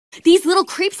These little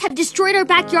creeps have destroyed our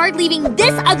backyard, leaving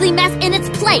this ugly mess in its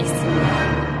place.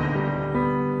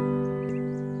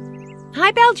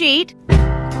 Hi, Baljeet.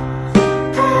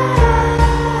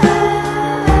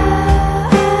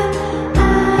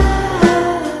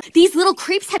 These little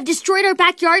creeps have destroyed our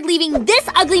backyard, leaving this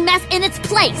ugly mess in its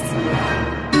place.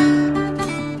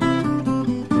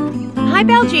 Hi,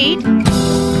 Baljeet.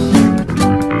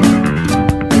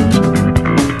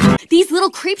 These little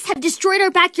creeps have destroyed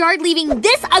our backyard, leaving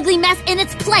this ugly mess in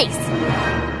its place.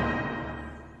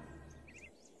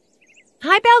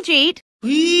 Hi, Baljeet.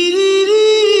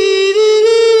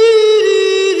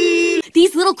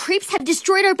 These little creeps have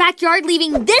destroyed our backyard,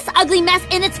 leaving this ugly mess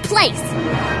in its place.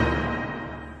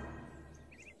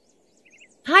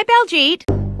 Hi, Baljeet.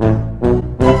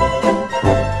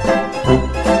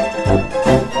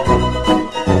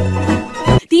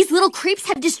 These little creeps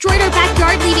have destroyed our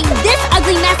backyard, leaving this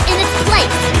ugly mess in its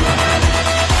place.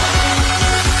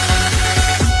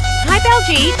 Hi,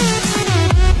 Baljeet.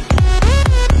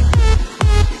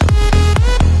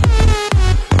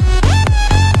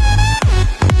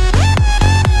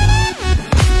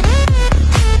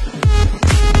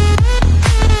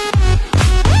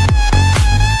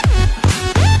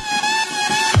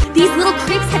 These little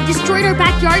creeps have destroyed our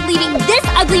backyard, leaving this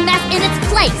ugly mess in its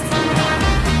place.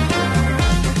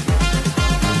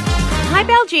 Hi,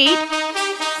 Baljeet.